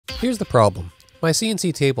Here's the problem. My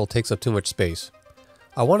CNC table takes up too much space.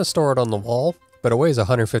 I want to store it on the wall, but it weighs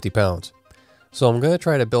 150 pounds. So I'm going to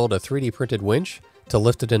try to build a 3D printed winch to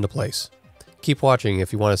lift it into place. Keep watching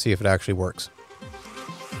if you want to see if it actually works.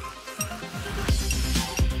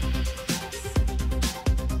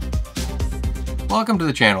 Welcome to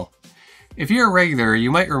the channel. If you're a regular,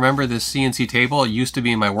 you might remember this CNC table used to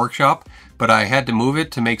be in my workshop, but I had to move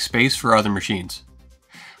it to make space for other machines.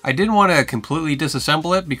 I didn't want to completely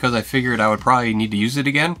disassemble it because I figured I would probably need to use it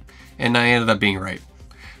again, and I ended up being right.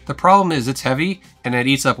 The problem is it's heavy and it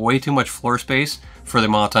eats up way too much floor space for the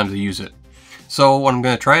amount of times I use it. So what I'm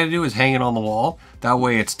going to try to do is hang it on the wall. That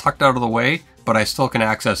way it's tucked out of the way, but I still can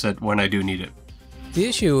access it when I do need it. The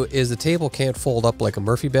issue is the table can't fold up like a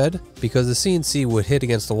Murphy bed because the CNC would hit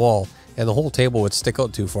against the wall and the whole table would stick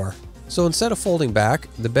out too far. So instead of folding back,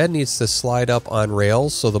 the bed needs to slide up on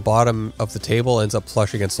rails so the bottom of the table ends up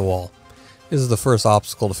flush against the wall. This is the first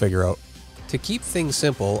obstacle to figure out. To keep things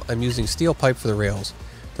simple, I'm using steel pipe for the rails.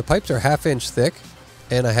 The pipes are 1/2 inch thick,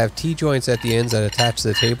 and I have T-joints at the ends that attach to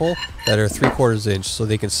the table that are 3/4 inch so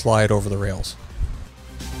they can slide over the rails.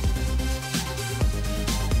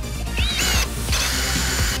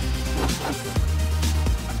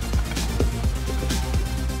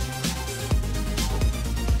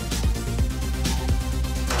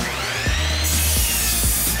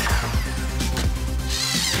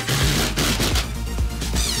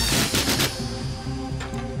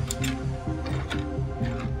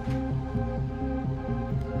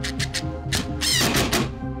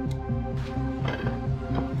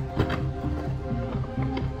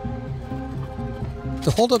 To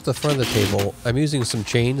hold up the front of the table, I'm using some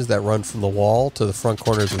chains that run from the wall to the front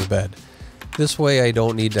corners of the bed. This way I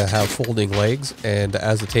don't need to have folding legs, and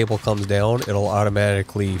as the table comes down, it'll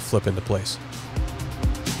automatically flip into place.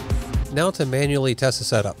 Now to manually test the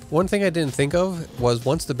setup. One thing I didn't think of was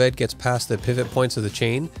once the bed gets past the pivot points of the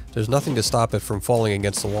chain, there's nothing to stop it from falling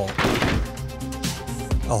against the wall.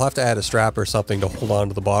 I'll have to add a strap or something to hold on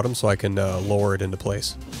to the bottom so I can lower it into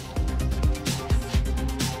place.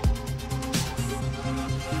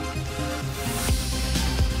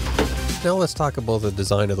 Now let's talk about the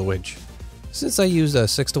design of the winch. Since I used a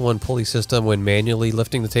 6-to-1 pulley system when manually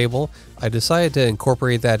lifting the table, I decided to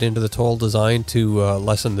incorporate that into the total design to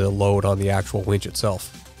lessen the load on the actual winch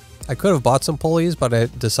itself. I could have bought some pulleys, but I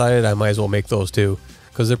decided I might as well make those too,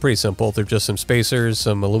 because they're pretty simple. They're just some spacers,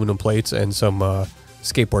 some aluminum plates, and some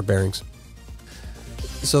skateboard bearings.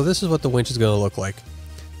 So this is what the winch is going to look like.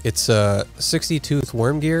 It's a 60-tooth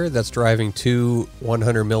worm gear that's driving two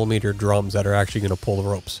 100mm drums that are actually going to pull the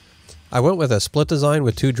ropes. I went with a split design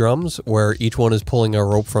with 2 drums where each one is pulling a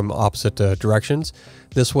rope from opposite directions.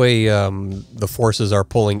 This way the forces are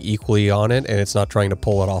pulling equally on it and it's not trying to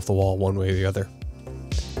pull it off the wall one way or the other.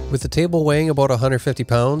 With the table weighing about 150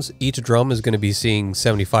 pounds, each drum is going to be seeing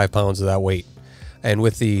 75 pounds of that weight. And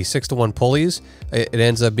with the 6-to-1 pulleys, it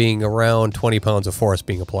ends up being around 20 pounds of force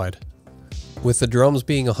being applied. With the drums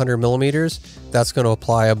being 100mm, that's going to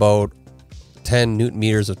apply about 10 Newton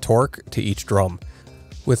meters of torque to each drum.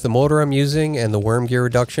 With the motor I'm using and the worm gear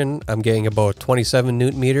reduction, I'm getting about 27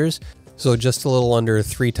 Newton meters, so just a little under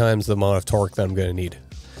 3 times the amount of torque that I'm going to need.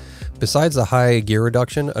 Besides the high gear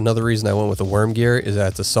reduction, another reason I went with the worm gear is that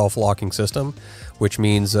it's a self-locking system, which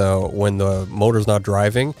means when the motor's not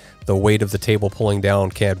driving, the weight of the table pulling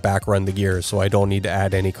down can't back run the gears, so I don't need to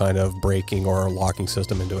add any kind of braking or locking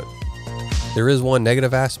system into it. There is one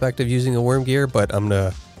negative aspect of using a worm gear, but I'm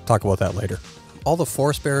going to talk about that later. All the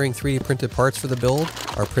force-bearing 3D printed parts for the build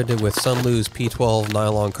are printed with Sunlu's P12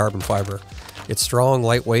 nylon carbon fiber. It's strong,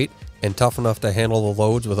 lightweight, and tough enough to handle the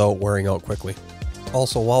loads without wearing out quickly.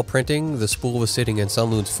 Also, while printing, the spool was sitting in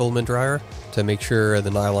Sunlu's filament dryer to make sure the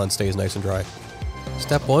nylon stays nice and dry.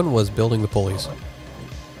 Step 1 was building the pulleys.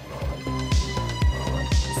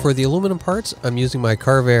 For the aluminum parts, I'm using my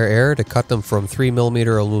Carvera Air to cut them from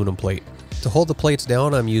 3mm aluminum plate. To hold the plates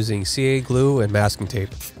down, I'm using CA glue and masking tape.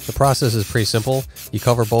 The process is pretty simple. You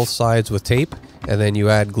cover both sides with tape, and then you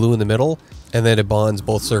add glue in the middle, and then it bonds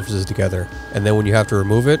both surfaces together. And then when you have to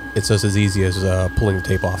remove it, it's just as easy as pulling the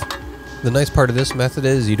tape off. The nice part of this method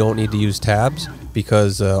is you don't need to use tabs,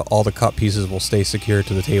 because all the cut pieces will stay secured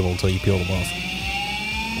to the table until you peel them off.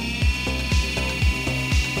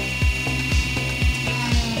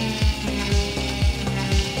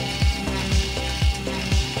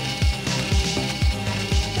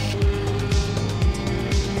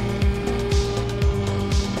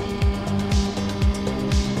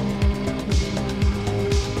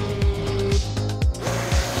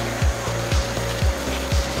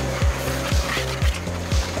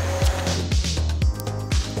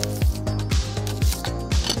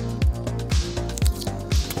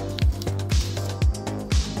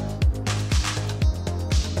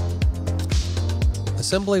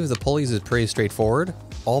 assembly of the pulleys is pretty straightforward.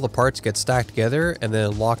 All the parts get stacked together and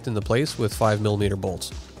then locked into place with 5mm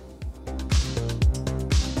bolts.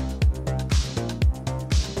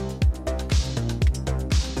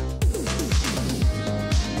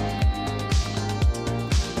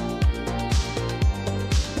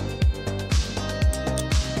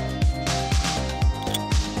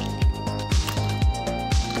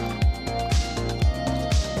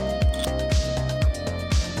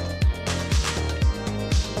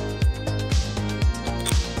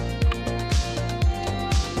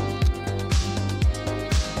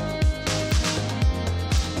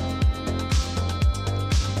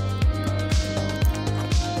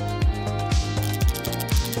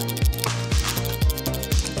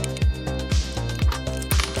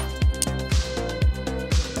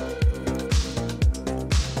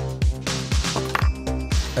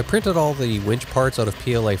 I printed all the winch parts out of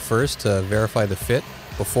PLA first to verify the fit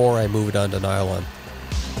before I move it onto nylon.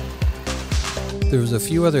 There was a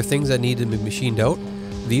few other things that needed to be machined out.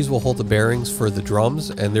 These will hold the bearings for the drums,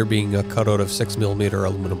 and they're being cut out of 6mm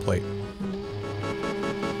aluminum plate.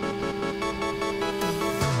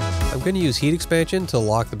 I'm going to use heat expansion to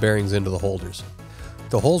lock the bearings into the holders.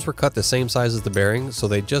 The holes were cut the same size as the bearings, so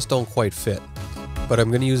they just don't quite fit. But I'm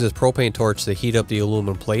going to use this propane torch to heat up the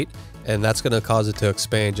aluminum plate, and that's going to cause it to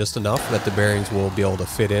expand just enough that the bearings will be able to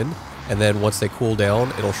fit in, and then once they cool down,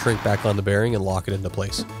 it'll shrink back on the bearing and lock it into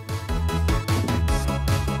place.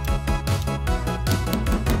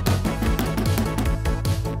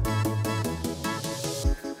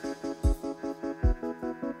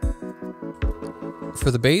 For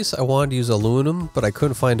the base, I wanted to use aluminum, but I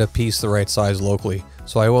couldn't find a piece the right size locally,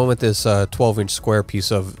 so I went with this 12-inch square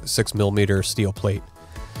piece of 6mm steel plate.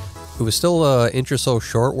 It was still an inch or so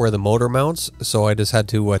short where the motor mounts, so I just had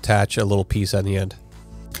to attach a little piece at the end.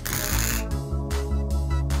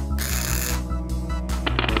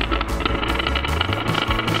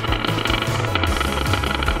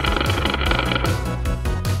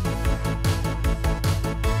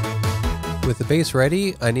 With the base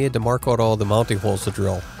ready, I needed to mark out all the mounting holes to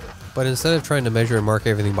drill. But instead of trying to measure and mark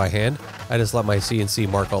everything by hand, I just let my CNC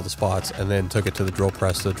mark all the spots and then took it to the drill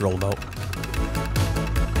press to drill them out.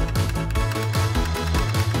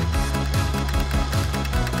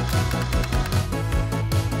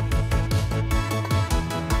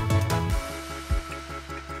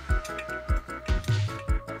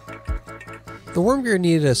 The worm gear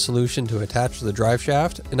needed a solution to attach to the drive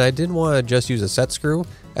shaft, and I didn't want to just use a set screw,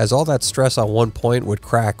 as all that stress on one point would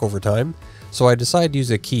crack over time, so I decided to use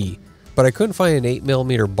a key. But I couldn't find an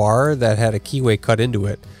 8mm bar that had a keyway cut into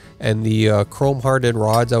it, and the chrome hardened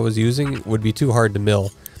rods I was using would be too hard to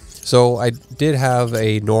mill. So I did have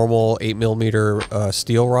a normal 8mm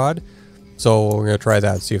steel rod, so we're going to try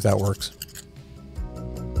that and see if that works.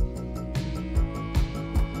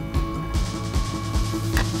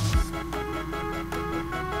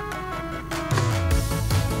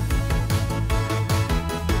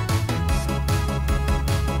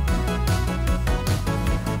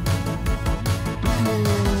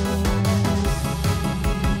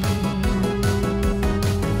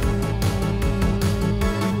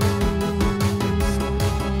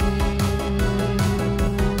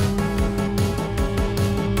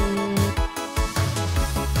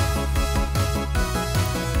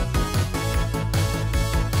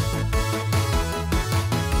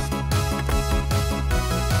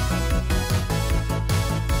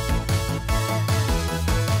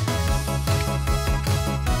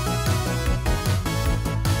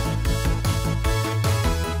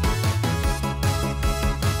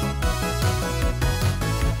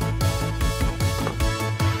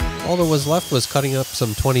 All that was left was cutting up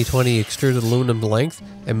some 2020 extruded aluminum to length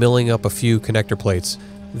and milling up a few connector plates.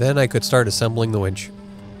 Then I could start assembling the winch.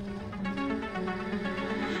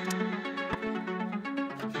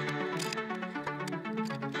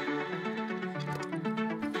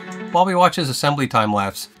 While we watch this assembly time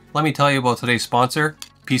lapse, let me tell you about today's sponsor,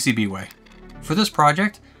 PCBWay. For this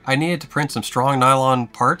project, I needed to print some strong nylon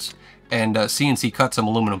parts and CNC cut some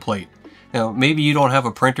aluminum plate. Now, maybe you don't have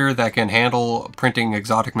a printer that can handle printing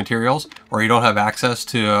exotic materials, or you don't have access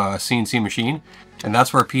to a CNC machine, and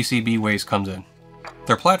that's where PCBWay comes in.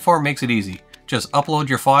 Their platform makes it easy. Just upload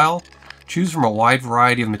your file, choose from a wide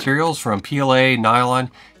variety of materials from PLA,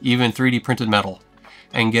 nylon, even 3D printed metal,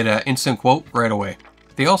 and get an instant quote right away.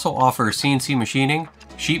 They also offer CNC machining,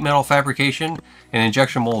 sheet metal fabrication, and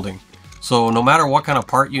injection molding. So no matter what kind of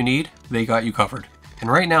part you need, they got you covered.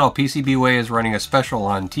 And right now, PCBWay is running a special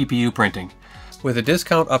on TPU printing, with a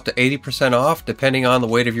discount up to 80% off depending on the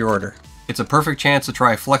weight of your order. It's a perfect chance to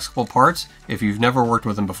try flexible parts if you've never worked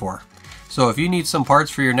with them before. So if you need some parts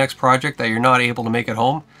for your next project that you're not able to make at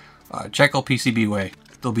home, check out PCBWay.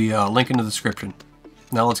 There'll be a link in the description.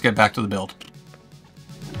 Now let's get back to the build.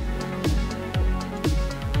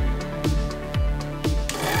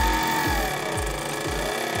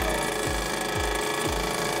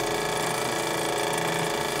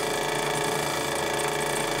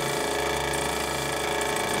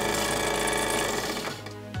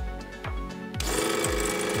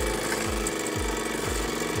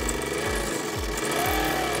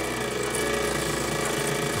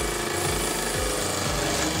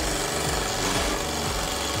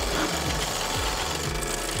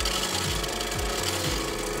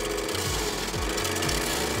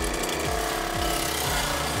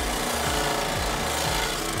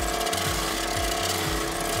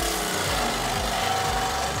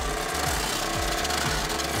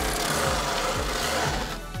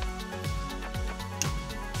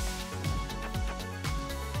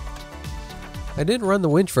 I didn't run the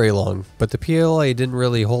winch very long, but the PLA didn't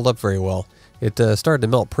really hold up very well. It started to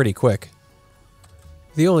melt pretty quick.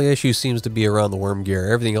 The only issue seems to be around the worm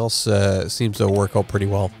gear. Everything else seems to work out pretty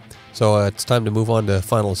well. So it's time to move on to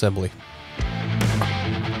final assembly.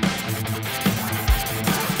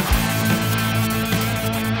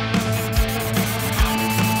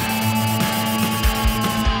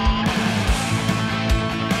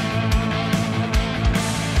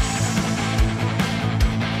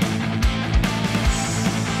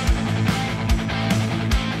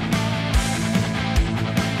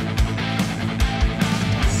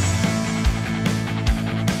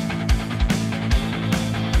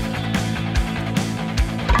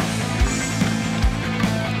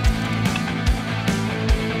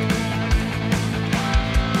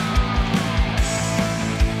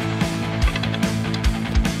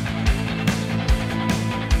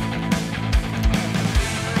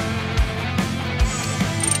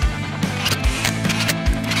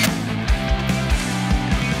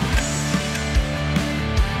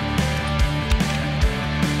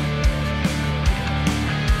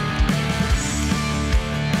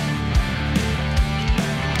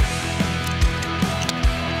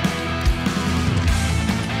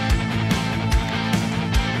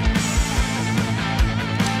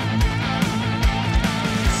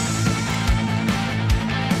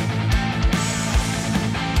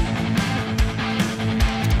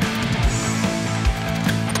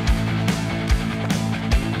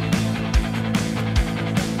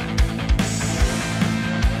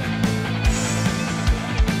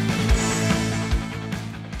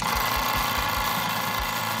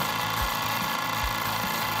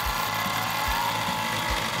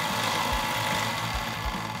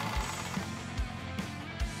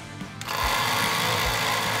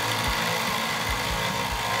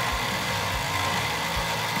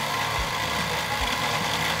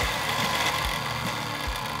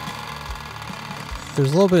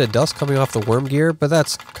 There's a little bit of dust coming off the worm gear, but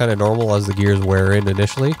that's kind of normal as the gears wear in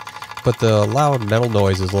initially, but the loud metal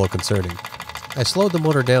noise is a little concerning. I slowed the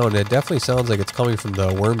motor down and it definitely sounds like it's coming from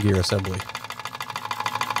the worm gear assembly.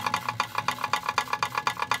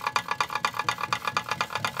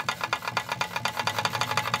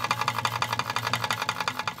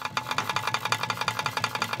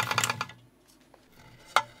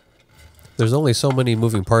 There's only so many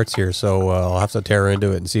moving parts here, so I'll have to tear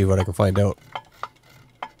into it and see what I can find out.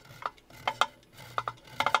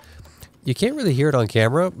 You can't really hear it on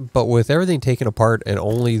camera, but with everything taken apart and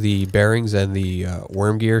only the bearings and the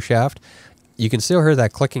worm gear shaft, you can still hear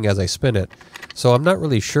that clicking as I spin it, so I'm not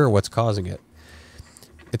really sure what's causing it.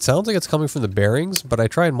 It sounds like it's coming from the bearings, but I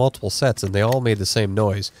tried multiple sets and they all made the same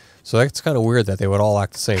noise, so that's kind of weird that they would all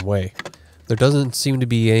act the same way. There doesn't seem to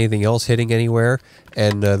be anything else hitting anywhere,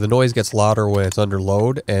 and the noise gets louder when it's under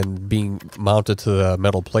load, and being mounted to the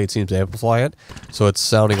metal plate seems to amplify it, so it's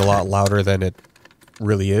sounding a lot louder than it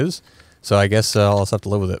really is. So I guess I'll just have to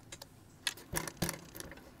live with it.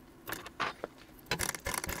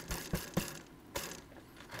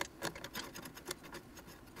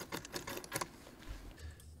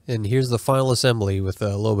 And here's the final assembly with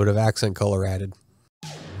a little bit of accent color added.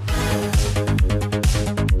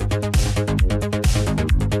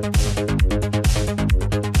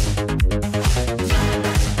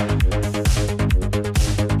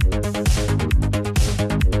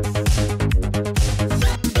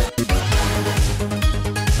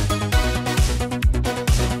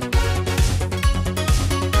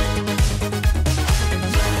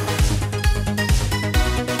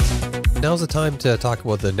 Now's the time to talk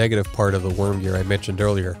about the negative part of the worm gear I mentioned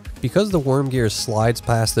earlier. Because the worm gear slides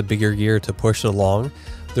past the bigger gear to push it along,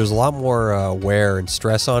 There's a lot more wear and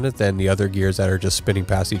stress on it than the other gears that are just spinning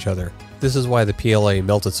past each other. This is why the PLA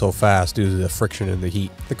melted so fast due to the friction and the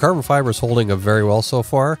heat. The carbon fiber is holding up very well so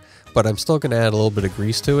far, but I'm still going to add a little bit of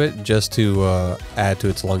grease to it just to add to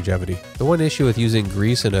its longevity. The one issue with using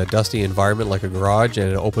grease in a dusty environment like a garage and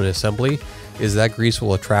an open assembly is that grease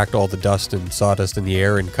will attract all the dust and sawdust in the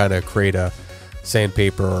air and kind of create a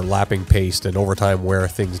sandpaper or lapping paste and over time wear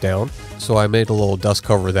things down. So I made a little dust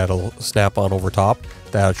cover that'll snap on over top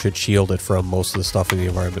that should shield it from most of the stuff in the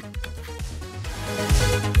environment.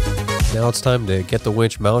 Now it's time to get the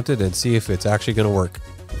winch mounted and see if it's actually going to work.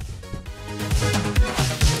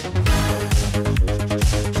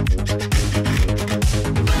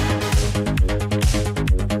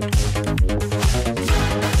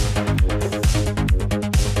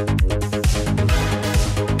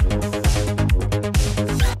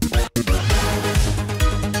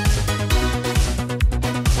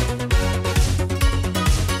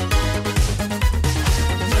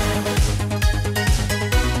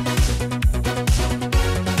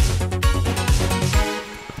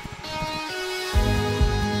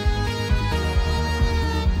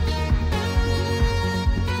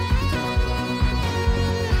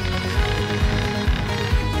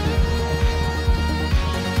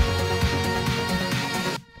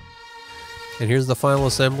 And here's the final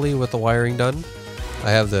assembly with the wiring done.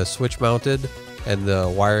 I have the switch mounted and the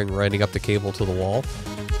wiring running up the cable to the wall.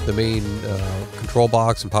 The main control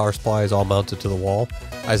box and power supply is all mounted to the wall.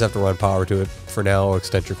 I just have to run power to it. For now,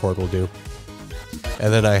 extension cord will do.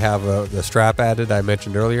 And then I have the strap added I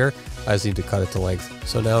mentioned earlier. I just need to cut it to length.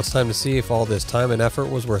 So now it's time to see if all this time and effort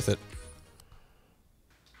was worth it.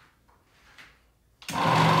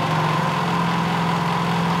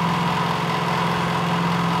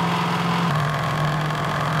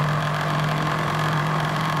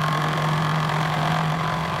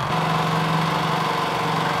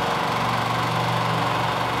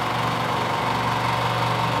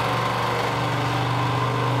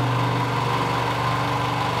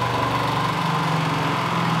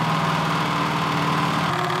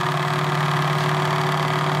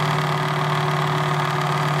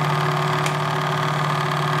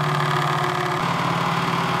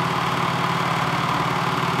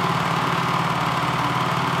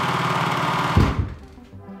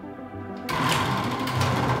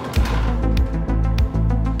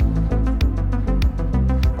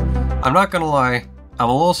 I'm not gonna lie, I'm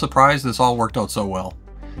a little surprised this all worked out so well.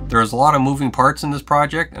 There was a lot of moving parts in this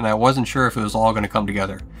project and I wasn't sure if it was all going to come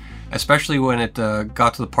together. Especially when it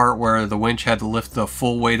got to the part where the winch had to lift the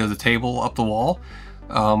full weight of the table up the wall,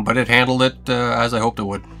 but it handled it as I hoped it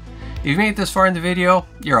would. If you made it this far in the video,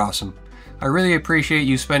 you're awesome. I really appreciate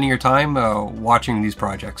you spending your time watching these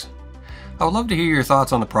projects. I would love to hear your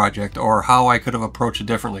thoughts on the project or how I could have approached it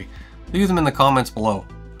differently. Leave them in the comments below.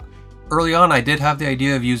 Early on, I did have the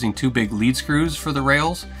idea of using 2 big lead screws for the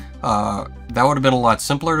rails. That would have been a lot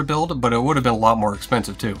simpler to build, but it would have been a lot more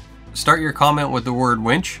expensive too. Start your comment with the word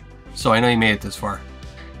winch, so I know you made it this far.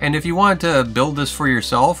 And if you wanted to build this for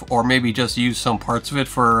yourself, or maybe just use some parts of it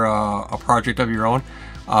for a project of your own,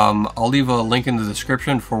 I'll leave a link in the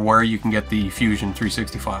description for where you can get the Fusion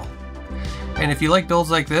 360 file. And if you like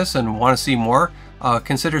builds like this and want to see more,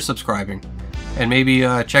 consider subscribing. And maybe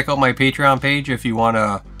check out my Patreon page if you want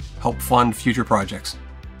to help fund future projects.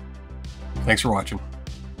 Thanks for watching.